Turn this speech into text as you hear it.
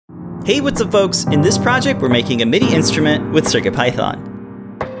Hey, what's up folks? In this project, we're making a MIDI instrument with CircuitPython.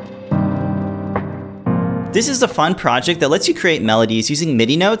 This is a fun project that lets you create melodies using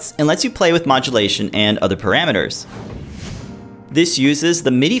MIDI notes and lets you play with modulation and other parameters. This uses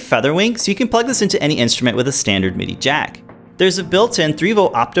the MIDI Featherwing, so you can plug this into any instrument with a standard MIDI jack. There's a built-in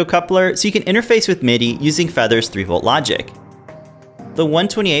 3-volt optocoupler, so you can interface with MIDI using Feather's 3-volt logic. The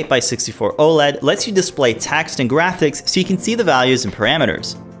 128x64 OLED lets you display text and graphics so you can see the values and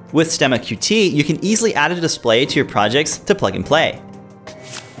parameters. With Stemma QT, you can easily add a display to your projects to plug and play.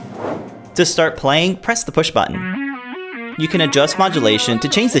 To start playing, press the push button. You can adjust modulation to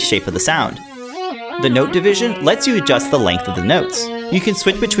change the shape of the sound. The note division lets you adjust the length of the notes. You can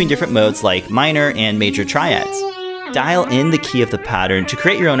switch between different modes like minor and major triads. Dial in the key of the pattern to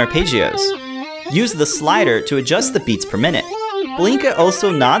create your own arpeggios. Use the slider to adjust the beats per minute. Blinka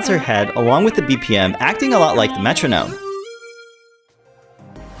also nods her head along with the BPM, acting a lot like the metronome.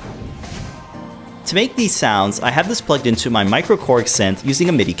 To make these sounds, I have this plugged into my microKORG synth using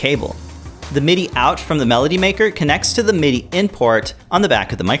a MIDI cable. The MIDI out from the Melody Maker connects to the MIDI in port on the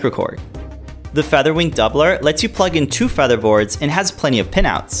back of the microKORG. The Featherwing doubler lets you plug in 2 feather boards and has plenty of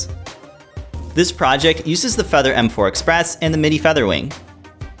pinouts. This project uses the Feather M4 Express and the MIDI Featherwing.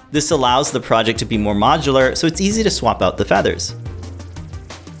 This allows the project to be more modular, so it's easy to swap out the feathers.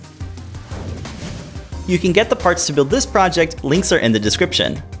 You can get the parts to build this project, links are in the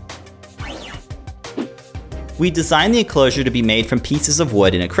description. We designed the enclosure to be made from pieces of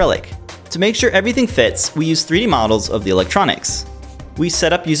wood and acrylic. To make sure everything fits, we use 3D models of the electronics. We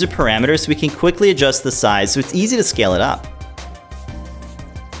set up user parameters so we can quickly adjust the size so it's easy to scale it up.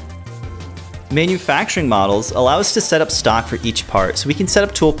 Manufacturing models allow us to set up stock for each part so we can set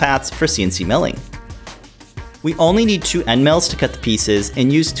up toolpaths for CNC milling. We only need 2 end mills to cut the pieces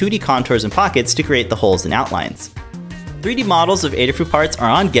and use 2D contours and pockets to create the holes and outlines. 3D models of Adafruit parts are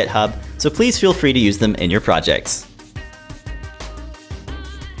on GitHub, so please feel free to use them in your projects.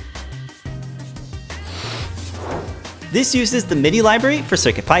 This uses the MIDI library for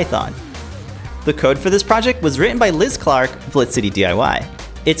CircuitPython. The code for this project was written by Liz Clark of Lit City DIY.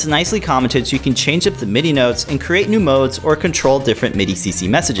 It's nicely commented so you can change up the MIDI notes and create new modes or control different MIDI CC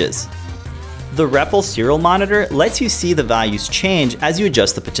messages. The REPL serial monitor lets you see the values change as you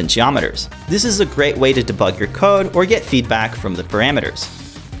adjust the potentiometers. This is a great way to debug your code or get feedback from the parameters.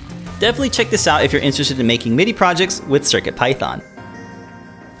 Definitely check this out if you're interested in making MIDI projects with CircuitPython.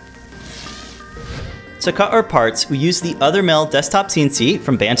 To cut our parts, we use the OtherMill desktop CNC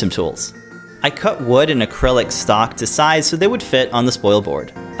from Bantam Tools. I cut wood and acrylic stock to size so they would fit on the spoil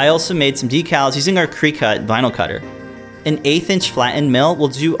board. I also made some decals using our Cricut vinyl cutter. An 1/8" flattened mill will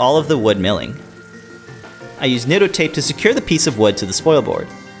do all of the wood milling. I used Nitto tape to secure the piece of wood to the spoil board.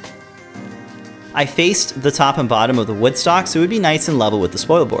 I faced the top and bottom of the wood stock so it would be nice and level with the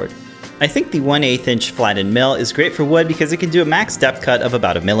spoil board. I think the 1/8" flattened mill is great for wood because it can do a max depth cut of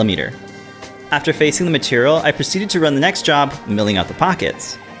about 1 millimeter. After facing the material, I proceeded to run the next job, milling out the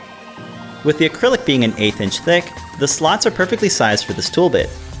pockets. With the acrylic being an 1/8" thick, the slots are perfectly sized for this tool bit.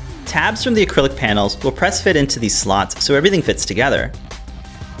 Tabs from the acrylic panels will press fit into these slots so everything fits together.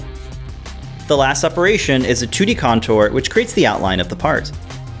 The last operation is a 2D contour which creates the outline of the part.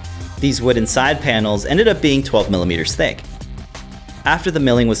 These wooden side panels ended up being 12 millimeters thick. After the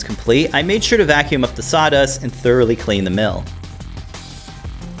milling was complete, I made sure to vacuum up the sawdust and thoroughly clean the mill.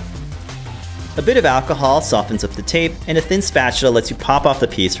 A bit of alcohol softens up the tape, and a thin spatula lets you pop off the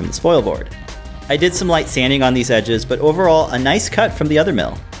piece from the spoil board. I did some light sanding on these edges, but overall a nice cut from the other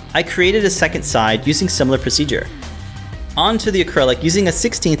mill. I created a second side using similar procedure. Onto the acrylic using a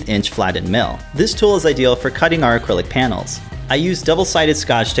 1/16" flattened mill. This tool is ideal for cutting our acrylic panels. I used double-sided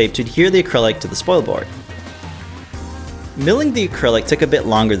Scotch tape to adhere the acrylic to the spoil board. Milling the acrylic took a bit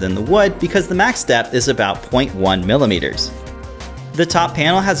longer than the wood because the max depth is about 0.1 millimeters. The top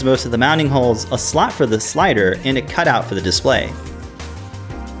panel has most of the mounting holes, a slot for the slider, and a cutout for the display.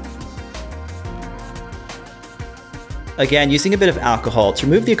 Again, using a bit of alcohol to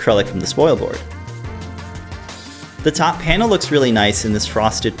remove the acrylic from the spoil board. The top panel looks really nice in this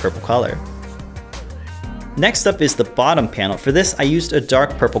frosted purple color. Next up is the bottom panel. For this, I used a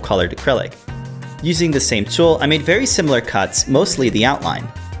dark purple colored acrylic. Using the same tool, I made very similar cuts, mostly the outline.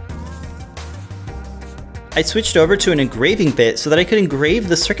 I switched over to an engraving bit so that I could engrave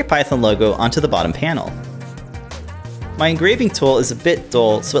the CircuitPython logo onto the bottom panel. My engraving tool is a bit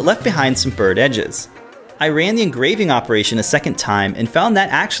dull, so it left behind some burred edges. I ran the engraving operation a second time and found that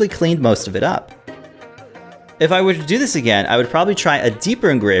actually cleaned most of it up. If I were to do this again, I would probably try a deeper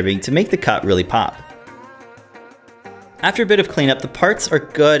engraving to make the cut really pop. After a bit of cleanup, the parts are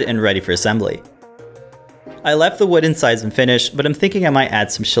good and ready for assembly. I left the wood insides unfinished, but I'm thinking I might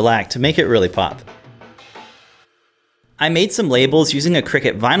add some shellac to make it really pop. I made some labels using a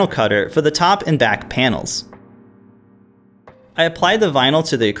Cricut vinyl cutter for the top and back panels. I applied the vinyl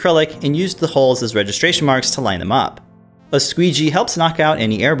to the acrylic and used the holes as registration marks to line them up. A squeegee helps knock out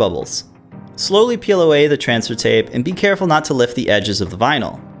any air bubbles. Slowly peel away the transfer tape and be careful not to lift the edges of the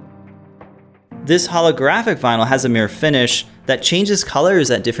vinyl. This holographic vinyl has a mirror finish that changes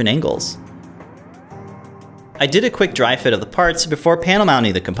colors at different angles. I did a quick dry fit of the parts before panel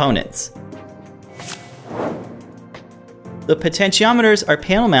mounting the components. The potentiometers are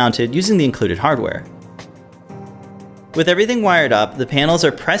panel mounted using the included hardware. With everything wired up, the panels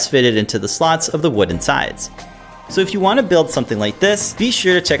are press fitted into the slots of the wooden sides. So if you want to build something like this, be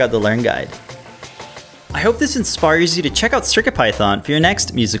sure to check out the Learn Guide. I hope this inspires you to check out CircuitPython for your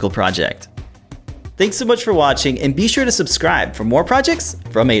next musical project. Thanks so much for watching, and be sure to subscribe for more projects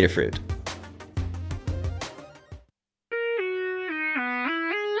from Adafruit.